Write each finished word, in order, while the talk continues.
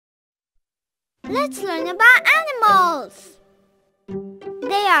Let's learn about animals.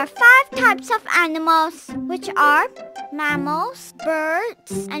 There are 5 types of animals, which are mammals,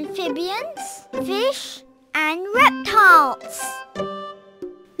 birds, amphibians, fish, and reptiles.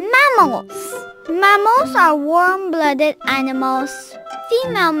 Mammals. Mammals are warm-blooded animals.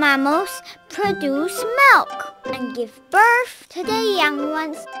 Female mammals produce milk and give birth to their young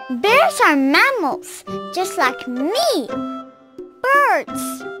ones. Bears are mammals, just like me.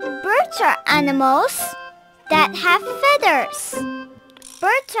 Birds. Birds are animals that have feathers.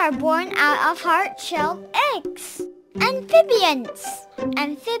 Birds are born out of hard-shelled eggs. Amphibians.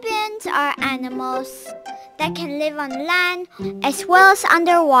 Amphibians are animals that can live on land as well as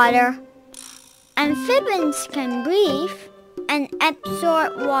underwater. Amphibians can breathe and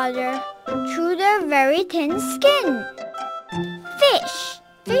absorb water through their very thin skin. Fish.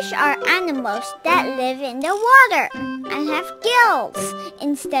 Fish are animals that live in the water and have gills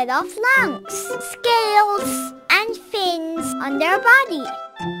instead of lungs, scales, and fins on their body.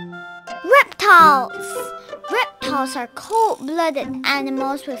 Reptiles. Reptiles are cold-blooded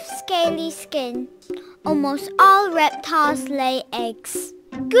animals with scaly skin. Almost all reptiles lay eggs.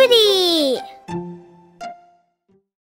 Goody!